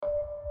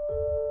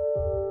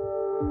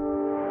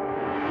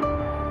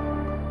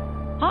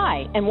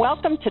Hi, and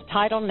welcome to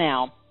Title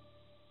Now.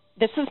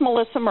 This is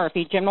Melissa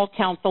Murphy, General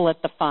Counsel at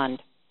the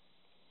Fund.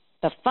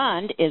 The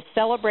Fund is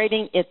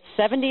celebrating its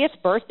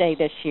 70th birthday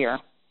this year,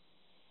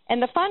 and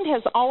the Fund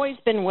has always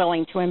been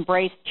willing to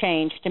embrace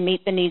change to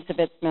meet the needs of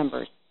its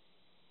members.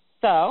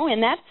 So, in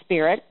that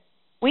spirit,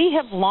 we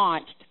have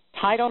launched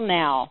Title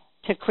Now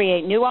to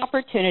create new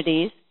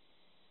opportunities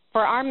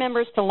for our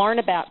members to learn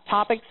about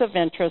topics of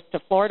interest to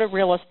Florida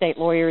real estate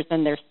lawyers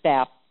and their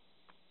staff.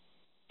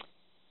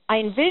 I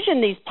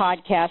envision these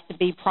podcasts to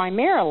be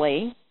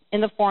primarily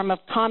in the form of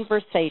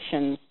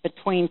conversations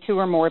between two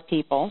or more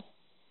people.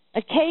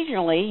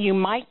 Occasionally, you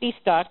might be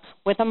stuck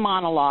with a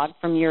monologue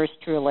from yours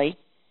truly,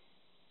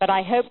 but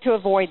I hope to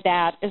avoid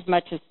that as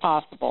much as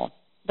possible.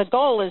 The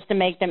goal is to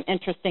make them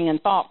interesting and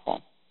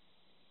thoughtful.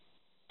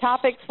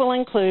 Topics will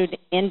include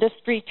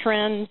industry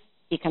trends,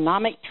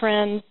 economic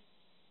trends,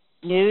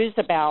 news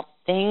about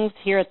things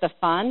here at the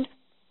Fund,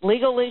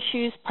 legal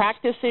issues,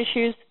 practice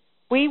issues.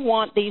 We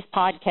want these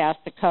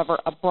podcasts to cover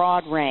a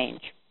broad range.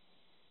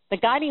 The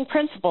guiding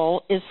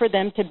principle is for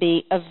them to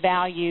be of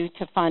value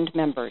to Fund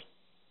members.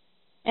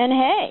 And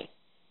hey,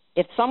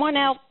 if someone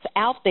else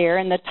out there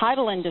in the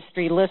title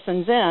industry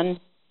listens in,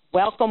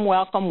 welcome,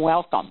 welcome,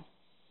 welcome.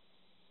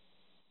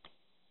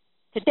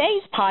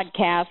 Today's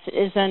podcast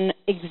is an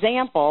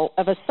example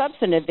of a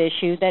substantive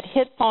issue that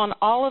hits on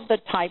all of the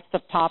types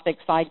of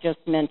topics I just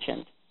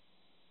mentioned.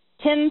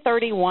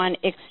 1031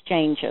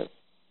 exchanges.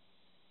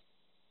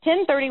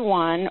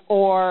 1031,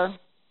 or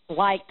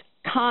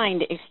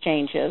like-kind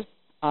exchanges,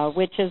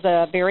 which is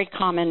a very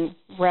common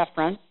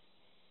reference.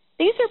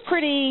 These are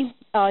pretty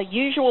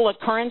usual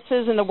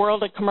occurrences in the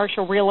world of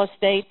commercial real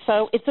estate,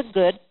 so it's a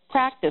good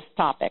practice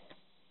topic.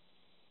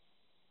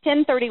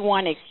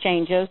 1031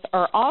 exchanges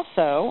are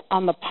also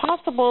on the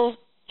possible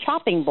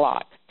chopping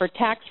block for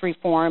tax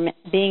reform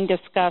being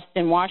discussed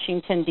in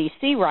Washington,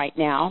 D.C. right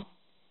now,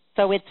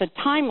 so it's a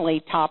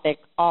timely topic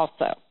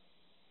also.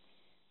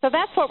 So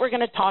that's what we're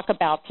going to talk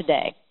about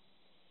today.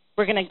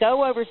 We're going to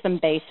go over some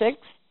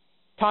basics,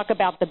 talk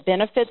about the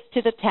benefits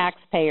to the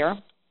taxpayer,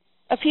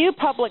 a few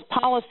public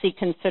policy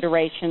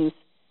considerations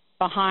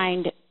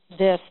behind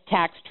this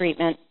tax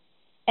treatment,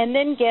 and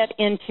then get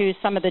into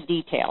some of the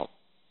details.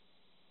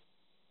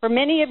 For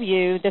many of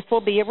you, this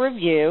will be a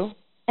review,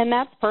 and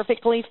that's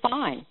perfectly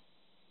fine.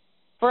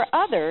 For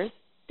others,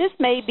 this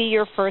may be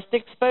your first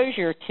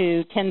exposure to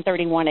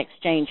 1031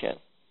 exchanges.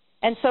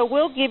 And so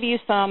we'll give you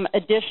some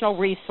additional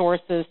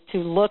resources to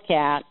look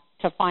at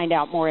to find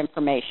out more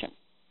information.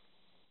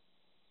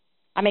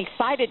 I'm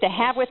excited to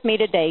have with me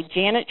today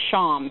Janet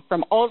Schaum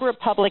from Old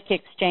Republic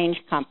Exchange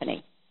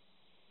Company.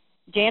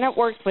 Janet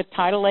works with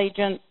title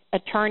agents,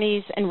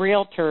 attorneys, and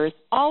realtors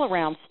all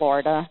around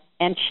Florida,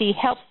 and she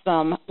helps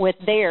them with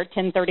their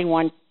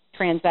 1031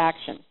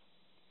 transactions.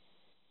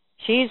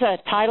 She's a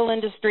title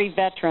industry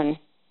veteran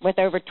with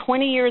over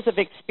 20 years of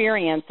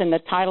experience in the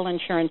title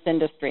insurance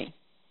industry.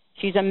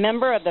 She's a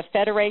member of the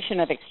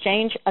Federation of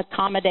Exchange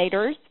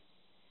Accommodators,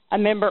 a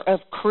member of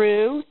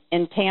CREW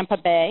in Tampa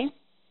Bay,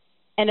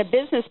 and a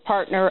business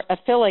partner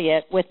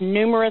affiliate with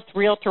numerous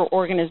realtor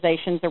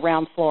organizations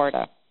around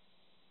Florida.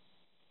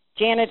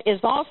 Janet is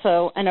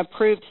also an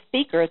approved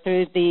speaker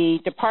through the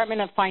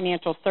Department of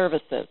Financial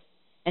Services,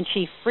 and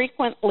she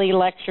frequently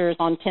lectures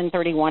on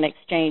 1031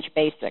 exchange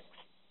basics.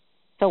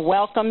 So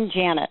welcome,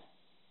 Janet.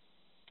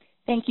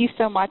 Thank you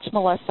so much,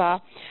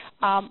 Melissa.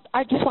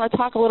 I just want to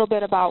talk a little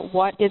bit about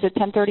what is a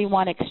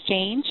 1031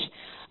 exchange.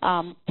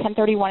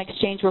 1031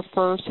 exchange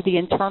refers to the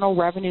Internal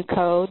Revenue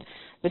Code.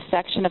 The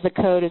section of the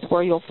code is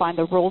where you'll find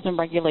the rules and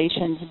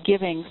regulations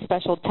giving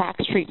special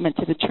tax treatment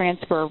to the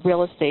transfer of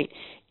real estate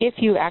if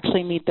you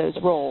actually meet those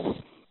rules.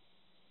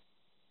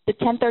 The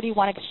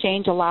 1031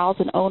 exchange allows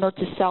an owner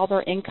to sell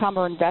their income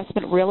or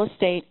investment real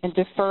estate and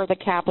defer the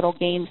capital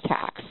gains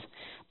tax.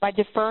 By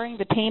deferring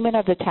the payment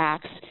of the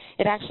tax,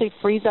 it actually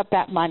frees up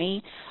that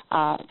money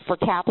for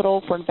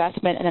capital, for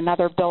investment in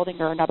another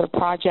building or another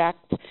project.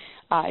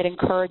 It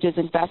encourages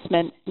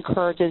investment,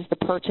 encourages the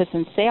purchase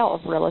and sale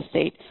of real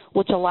estate,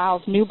 which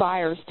allows new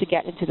buyers to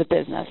get into the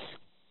business.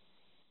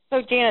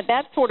 So, Janet,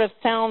 that sort of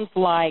sounds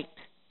like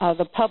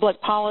the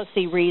public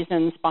policy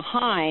reasons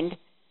behind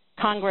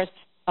Congress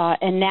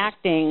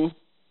enacting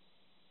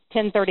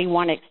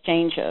 1031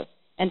 exchanges.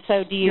 And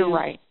so do you... You're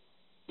right.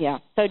 Yeah.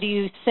 So do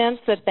you sense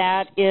that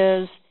that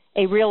is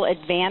a real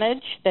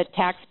advantage that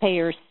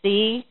taxpayers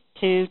see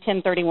to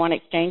 1031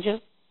 exchanges?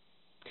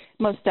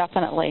 Most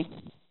definitely.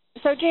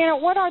 So, Janet,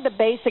 what are the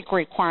basic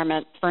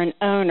requirements for an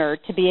owner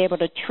to be able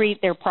to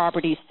treat their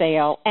property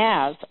sale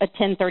as a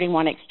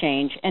 1031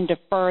 exchange and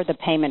defer the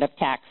payment of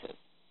taxes?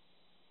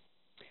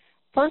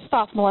 First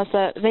off,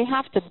 Melissa, they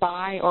have to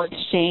buy or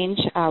exchange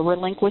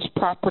relinquished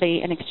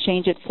property and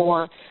exchange it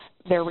for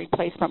their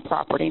replacement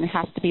property, and it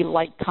has to be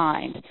like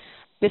kind.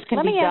 This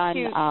can be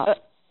done.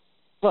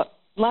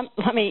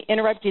 Let me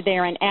interrupt you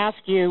there and ask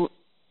you,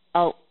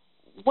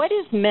 what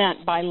is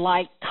meant by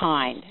like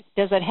kind?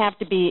 Does it have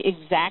to be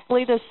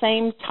exactly the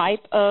same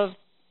type of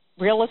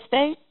real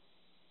estate?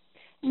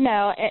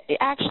 No,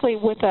 actually,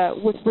 with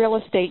real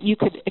estate, you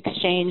could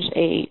exchange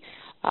a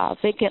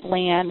vacant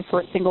land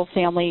for a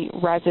single-family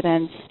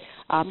residence.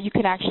 You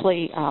can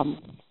actually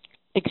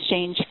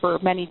exchange for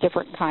many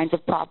different kinds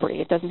of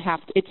property. It doesn't have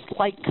to, it's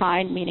like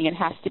kind, meaning it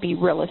has to be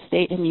real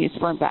estate and used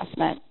for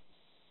investment.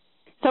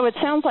 So it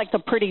sounds like a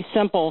pretty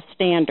simple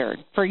standard.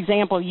 For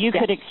example, you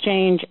could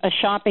exchange a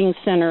shopping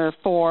center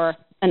for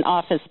an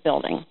office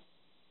building.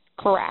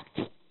 Correct.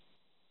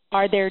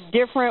 Are there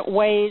different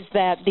ways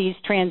that these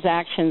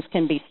transactions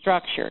can be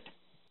structured?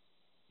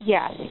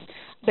 Yes.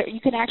 You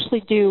can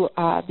actually do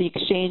the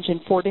exchange in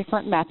 4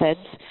 different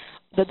methods.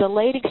 The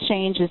delayed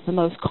exchange is the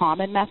most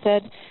common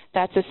method.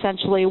 That's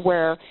essentially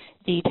where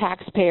the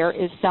taxpayer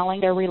is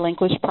selling their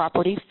relinquished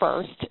property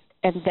first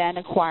and then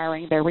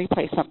acquiring their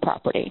replacement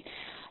property.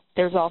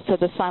 There's also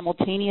the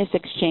simultaneous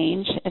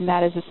exchange, and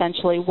that is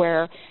essentially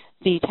where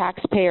the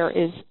taxpayer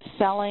is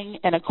selling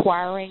and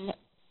acquiring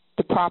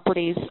the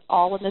properties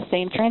all in the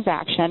same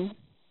transaction.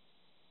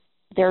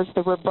 There's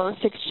the reverse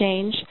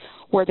exchange,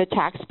 where the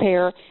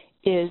taxpayer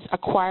is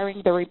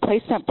acquiring the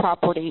replacement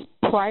property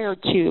prior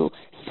to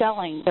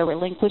selling the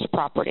relinquished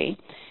property.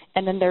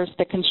 And then there's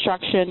the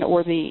construction,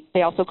 or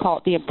they also call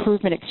it the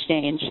improvement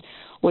exchange,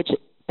 which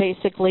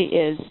basically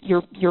is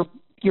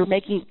you're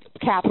making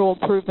capital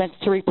improvements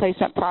to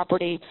replacement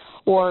property,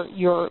 or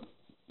you're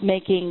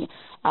making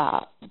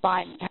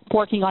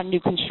working on new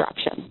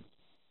construction.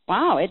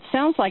 Wow, it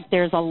sounds like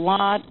there's a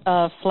lot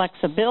of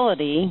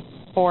flexibility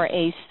for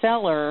a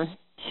seller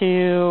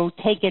to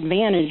take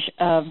advantage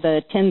of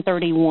the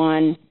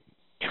 1031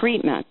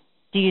 treatment.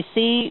 Do you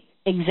see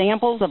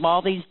examples of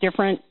all these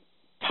different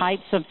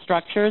types of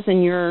structures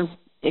in your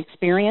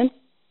experience?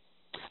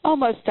 Oh,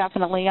 most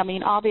definitely. I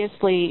mean,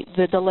 obviously,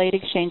 the delayed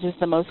exchange is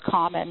the most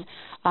common,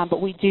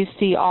 but we do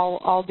see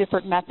all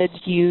different methods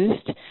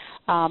used.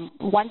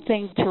 One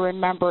thing to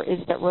remember is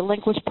that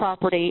relinquished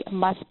property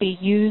must be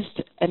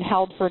used and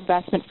held for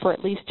investment for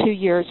at least 2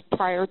 years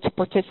prior to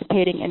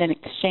participating in an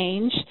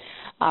exchange.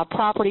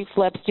 Property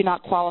flips do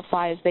not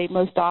qualify, as they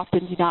most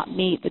often do not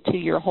meet the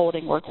 2-year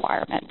holding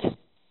requirement.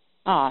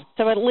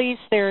 So at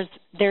least there's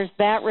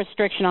that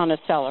restriction on a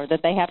seller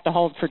that they have to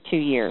hold for 2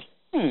 years.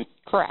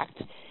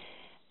 Correct.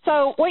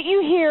 So what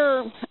you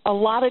hear a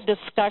lot of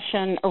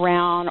discussion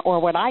around, or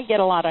what I get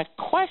a lot of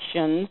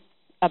questions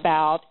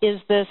about,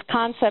 is this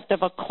concept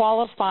of a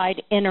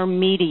qualified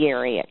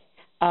intermediary.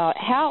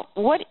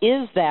 What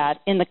is that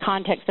in the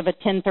context of a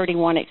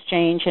 1031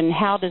 exchange, and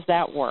how does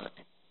that work?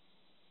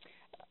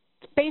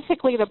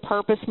 Basically, the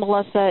purpose,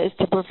 Melissa, is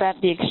to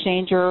prevent the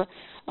exchanger,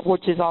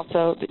 which is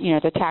also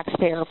the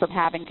taxpayer, from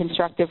having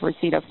constructive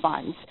receipt of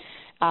funds.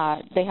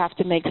 They have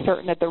to make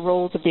certain that the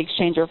rules of the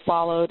exchange are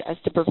followed as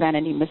to prevent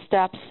any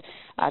missteps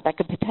that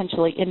could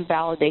potentially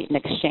invalidate an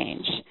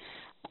exchange.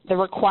 The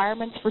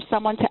requirements for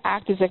someone to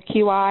act as a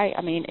QI,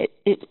 I mean,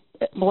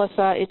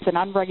 Melissa, it's an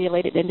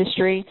unregulated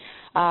industry.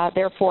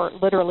 Therefore,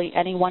 literally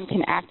anyone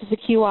can act as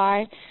a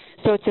QI.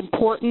 So it's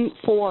important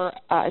for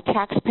a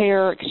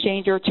taxpayer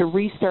exchanger to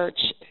research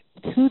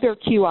who their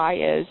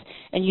QI is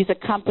and use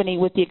a company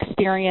with the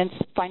experience,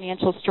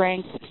 financial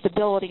strength,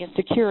 stability, and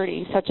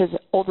security, such as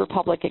Old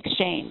Republic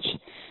Exchange.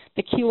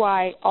 The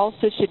QI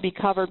also should be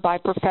covered by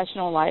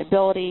professional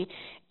liability,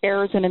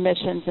 errors and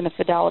omissions, and a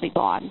fidelity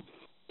bond.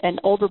 And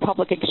Old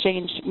Republic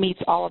Exchange meets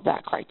all of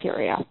that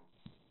criteria.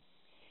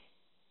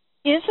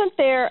 Isn't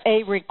there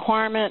a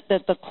requirement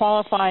that the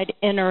qualified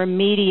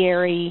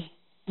intermediary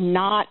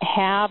not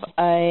have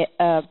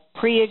a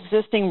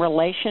pre-existing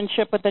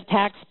relationship with the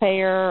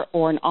taxpayer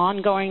or an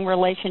ongoing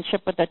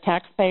relationship with the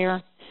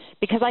taxpayer?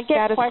 Because I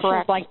get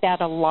questions like that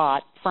a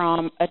lot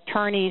from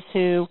attorneys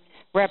who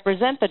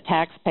represent the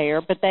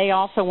taxpayer, but they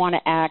also want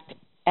to act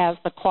as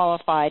the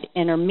qualified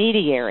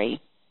intermediary.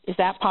 Is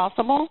that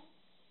possible?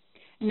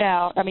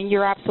 No. I mean,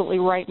 you're absolutely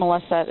right,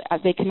 Melissa.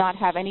 They cannot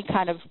have any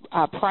kind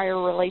of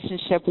prior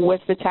relationship with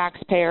the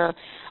taxpayer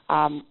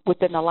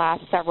within the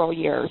last several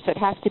years. It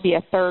has to be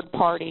a third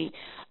party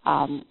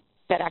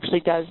that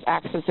actually does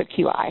act as a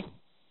QI.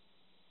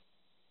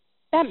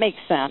 That makes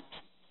sense,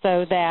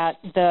 so that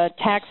the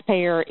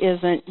taxpayer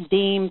isn't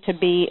deemed to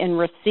be in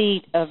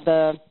receipt of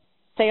the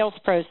sales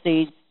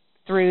proceeds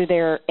through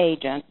their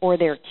agent or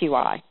their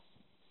QI.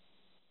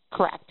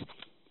 Correct.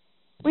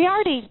 We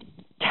already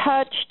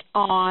touched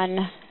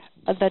on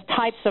the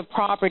types of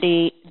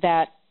property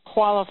that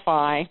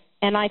qualify,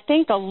 and I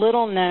think a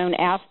little-known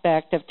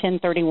aspect of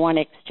 1031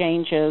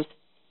 exchanges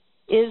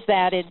is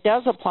that it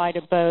does apply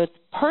to both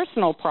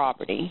personal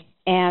property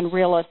and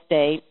real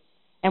estate.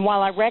 And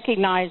while I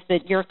recognize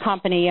that your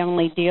company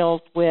only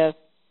deals with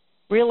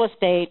real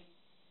estate,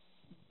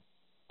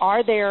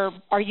 are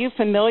you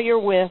familiar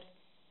with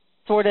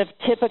sort of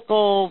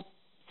typical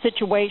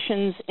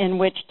situations in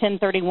which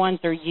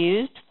 1031s are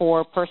used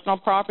for personal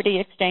property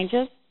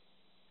exchanges?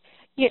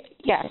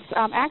 Yes.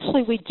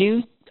 Actually, we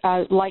do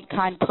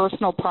like-kind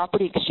personal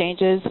property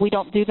exchanges. We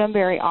don't do them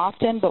very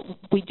often, but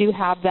we do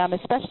have them,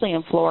 especially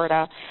in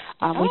Florida.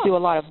 We do a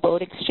lot of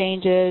boat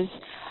exchanges.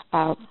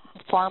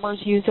 Farmers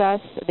use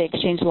us. They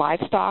exchange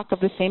livestock of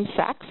the same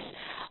sex.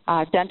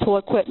 Dental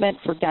equipment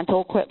for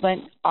dental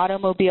equipment,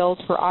 automobiles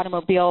for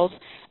automobiles,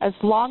 as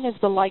long as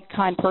the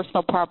like-kind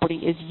personal property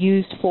is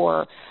used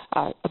for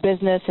a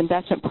business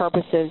investment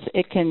purposes,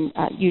 it can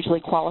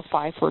usually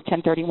qualify for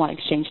 1031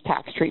 exchange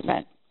tax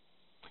treatment.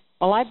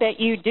 Well, I bet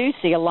you do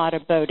see a lot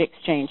of boat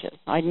exchanges.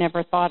 I'd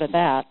never thought of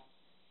that.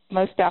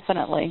 Most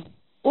definitely.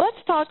 Let's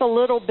talk a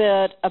little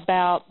bit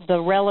about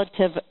the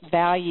relative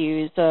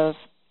values of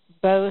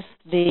both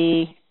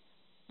the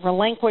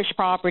relinquished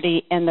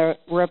property and the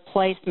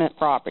replacement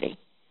property.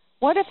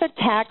 What if a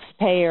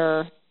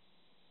taxpayer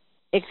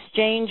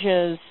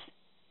exchanges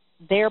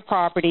their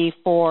property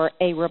for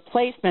a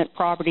replacement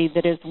property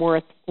that is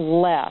worth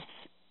less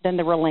than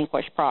the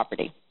relinquished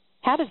property?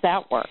 How does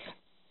that work?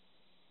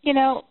 You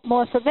know,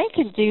 Melissa, they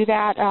can do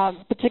that,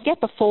 but to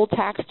get the full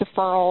tax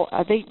deferral,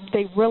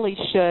 they really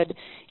should,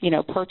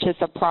 purchase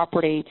a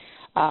property,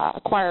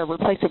 acquire a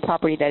replacement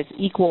property that is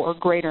equal or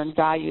greater in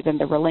value than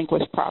the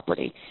relinquished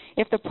property.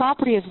 If the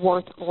property is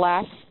worth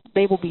less,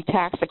 they will be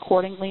taxed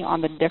accordingly on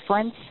the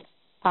difference.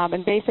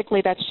 And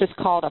basically, that's just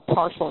called a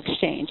partial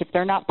exchange. If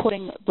they're not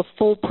putting the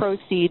full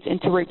proceeds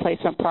into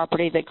replacement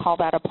property, they call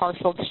that a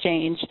partial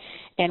exchange.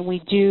 And we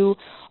do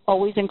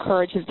always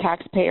encourage the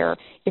taxpayer,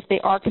 if they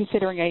are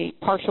considering a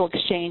partial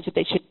exchange, that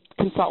they should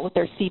consult with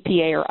their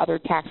CPA or other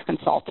tax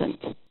consultant.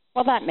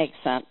 Well, that makes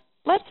sense.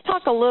 Let's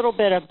talk a little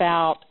bit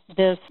about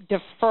this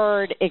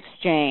deferred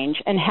exchange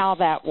and how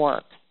that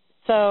works.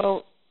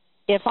 So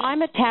if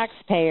I'm a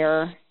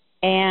taxpayer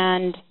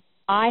and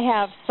I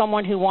have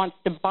someone who wants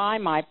to buy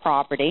my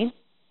property,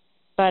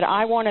 but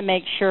I want to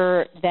make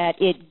sure that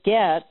it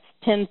gets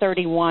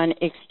 1031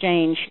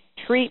 exchange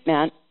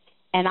treatment,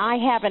 and I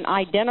haven't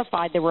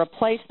identified the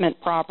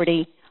replacement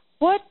property,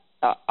 what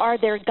are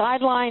there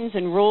guidelines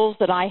and rules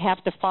that I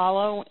have to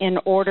follow in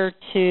order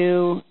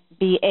to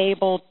be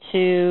able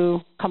to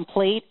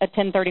complete a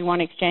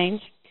 1031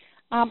 exchange?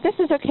 This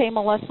is okay,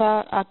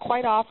 Melissa.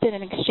 Quite often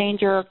an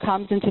exchanger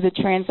comes into the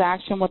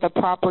transaction with a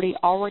property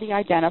already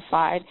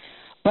identified,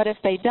 but if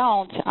they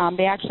don't,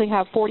 they actually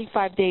have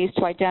 45 days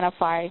to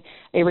identify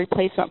a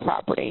replacement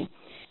property.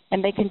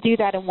 And they can do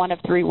that in one of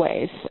three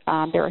ways.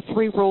 There are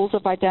 3 rules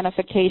of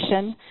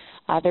identification.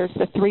 There's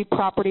the 3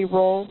 property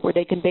rule, where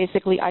they can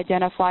basically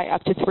identify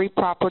up to 3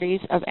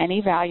 properties of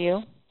any value.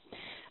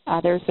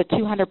 There's the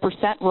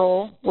 200%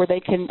 rule, where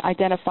they can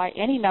identify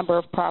any number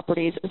of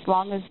properties as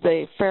long as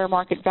the fair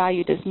market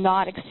value does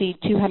not exceed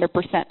 200%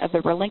 of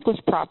the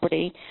relinquished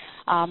property.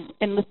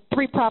 And the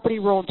 3 property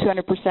rule and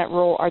 200%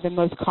 rule are the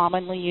most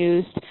commonly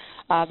used.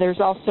 There's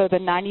also the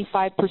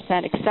 95%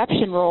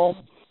 exception rule,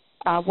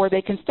 where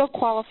they can still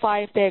qualify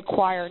if they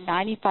acquire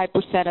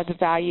 95% of the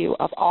value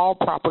of all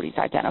properties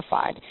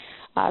identified.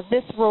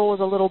 This rule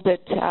is a little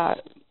bit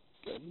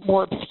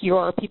more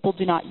obscure. People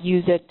do not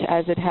use it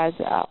as it has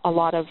a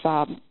lot of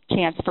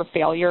chance for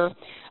failure,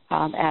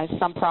 as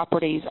some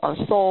properties are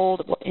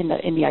sold in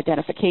the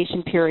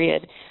identification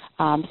period.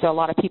 So a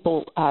lot of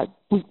people,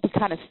 we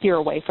kind of steer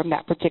away from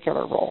that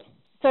particular rule.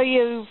 So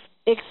you've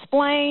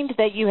explained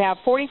that you have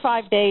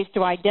 45 days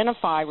to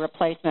identify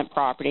replacement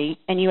property,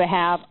 and you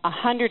have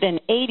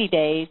 180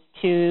 days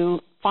to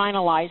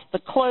finalize the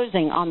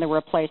closing on the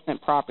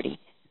replacement property.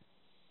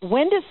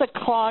 When does the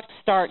clock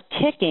start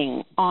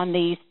ticking on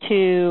these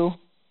 2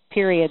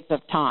 periods of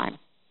time?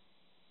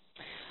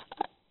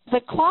 The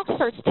clock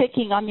starts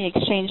ticking on the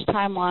exchange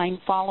timeline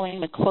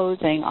following the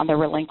closing on the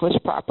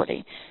relinquished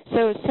property.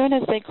 So as soon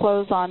as they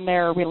close on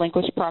their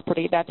relinquished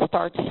property, that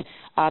starts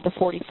the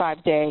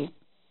 45-day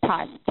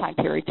time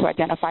period to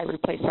identify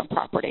replacement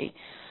property.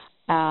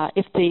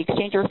 If the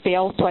exchanger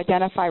fails to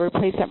identify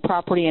replacement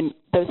property in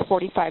those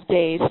 45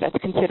 days, that's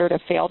considered a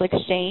failed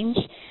exchange,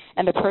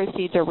 and the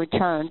proceeds are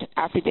returned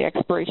after the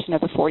expiration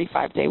of the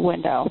 45-day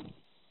window.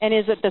 And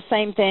is it the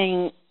same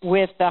thing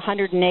with the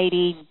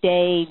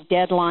 180-day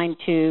deadline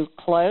to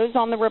close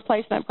on the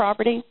replacement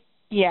property?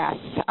 Yes.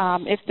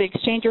 If the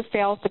exchanger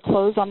fails to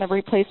close on the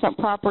replacement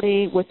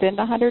property within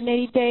the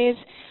 180 days,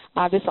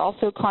 this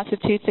also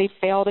constitutes a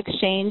failed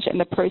exchange, and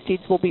the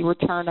proceeds will be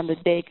returned on the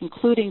day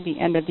concluding the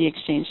end of the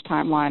exchange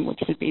timeline, which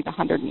would be the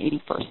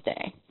 181st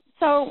day.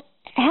 So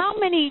how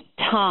many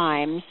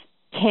times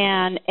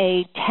can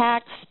a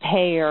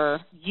taxpayer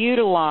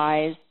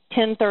utilize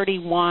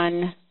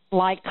 1031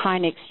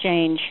 like-kind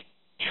exchange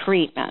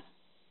treatment?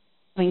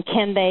 I mean,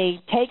 can they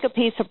take a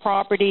piece of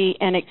property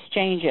and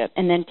exchange it,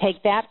 and then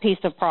take that piece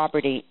of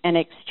property and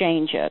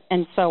exchange it,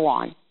 and so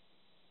on?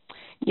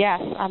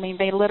 Yes. I mean,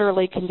 they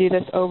literally can do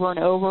this over and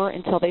over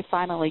until they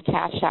finally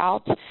cash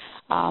out,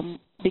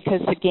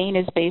 because the gain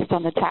is based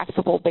on the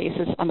taxable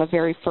basis on the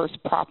very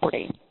first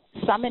property.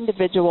 Some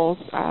individuals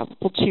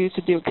will choose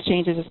to do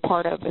exchanges as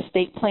part of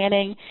estate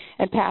planning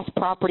and pass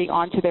property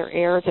on to their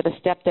heirs at a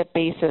stepped-up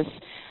basis,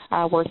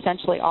 where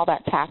essentially all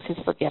that tax is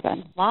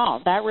forgiven.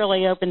 Wow, that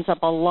really opens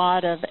up a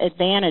lot of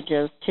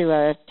advantages to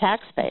a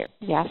taxpayer.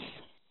 Yes.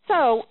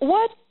 So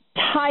what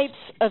types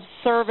of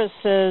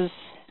services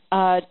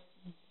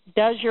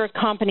does your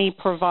company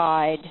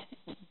provide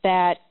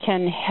that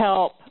can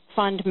help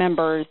fund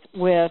members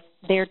with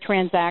their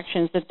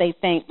transactions that they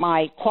think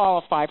might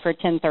qualify for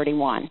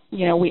 1031?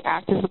 You know, we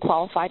act as a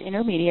qualified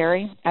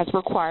intermediary as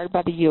required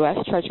by the U.S.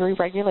 Treasury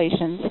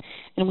regulations,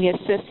 and we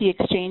assist the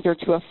exchanger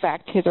to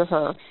effect his or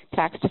her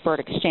tax-deferred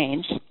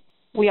exchange.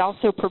 We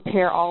also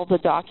prepare all the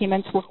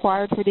documents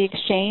required for the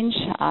exchange,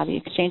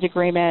 the exchange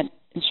agreement,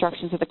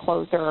 instructions of the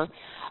closer.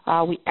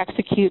 We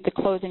execute the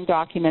closing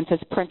documents as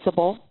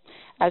principal,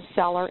 as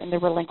seller in the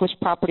relinquished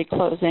property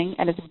closing,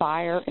 and as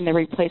buyer in the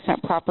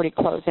replacement property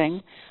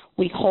closing.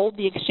 We hold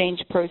the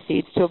exchange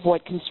proceeds to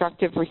avoid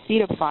constructive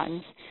receipt of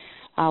funds.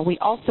 We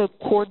also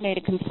coordinate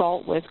and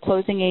consult with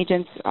closing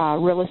agents,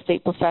 real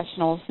estate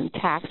professionals, and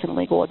tax and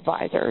legal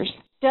advisors.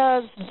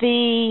 Does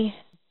the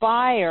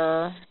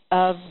buyer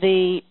of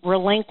the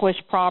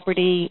relinquished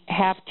property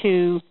have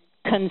to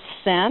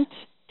consent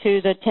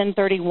to the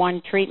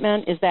 1031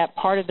 treatment? Is that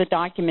part of the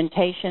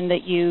documentation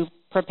that you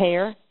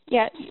prepare?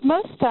 Yeah,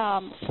 most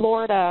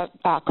Florida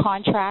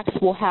contracts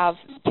will have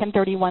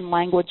 1031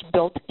 language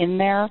built in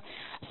there.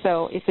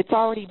 So if it's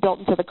already built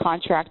into the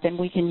contract, then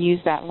we can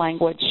use that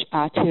language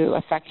to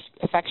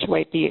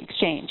effectuate the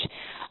exchange.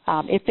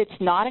 If it's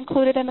not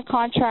included in the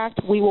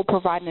contract, we will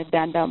provide an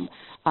addendum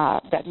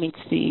that meets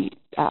the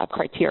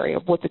criteria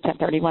with the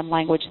 1031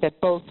 language that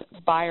both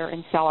buyer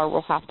and seller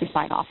will have to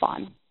sign off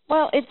on.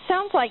 Well, it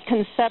sounds like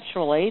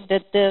conceptually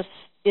that this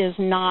is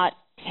not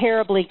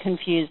terribly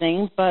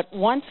confusing, but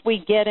once we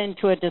get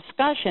into a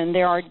discussion,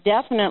 there are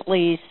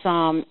definitely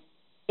some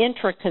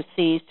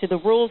intricacies to the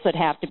rules that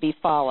have to be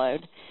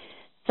followed.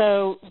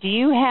 So do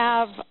you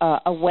have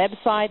a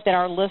website that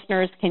our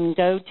listeners can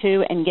go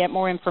to and get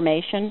more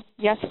information?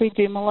 Yes, we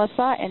do,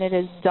 Melissa, and it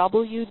is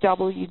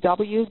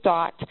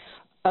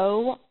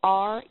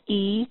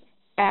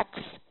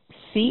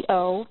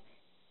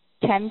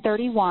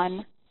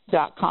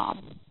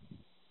www.OREXCO1031.com.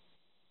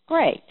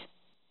 Great.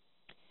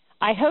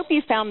 I hope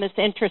you found this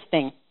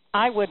interesting.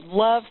 I would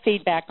love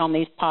feedback on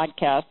these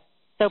podcasts,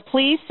 so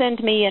please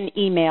send me an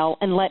email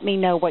and let me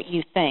know what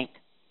you think.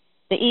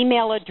 The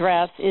email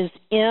address is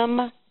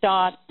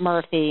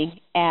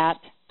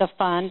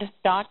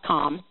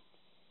m.murphy@thefund.com,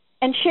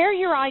 and share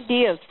your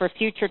ideas for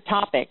future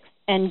topics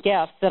and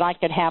guests that I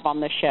could have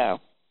on the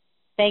show.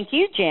 Thank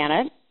you,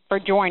 Janet, for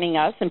joining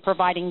us and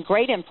providing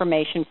great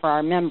information for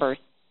our members.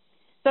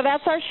 So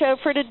that's our show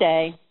for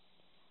today.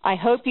 I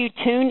hope you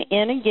tune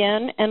in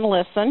again and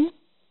listen.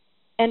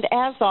 And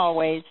as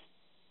always,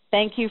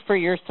 thank you for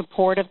your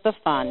support of the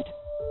fund.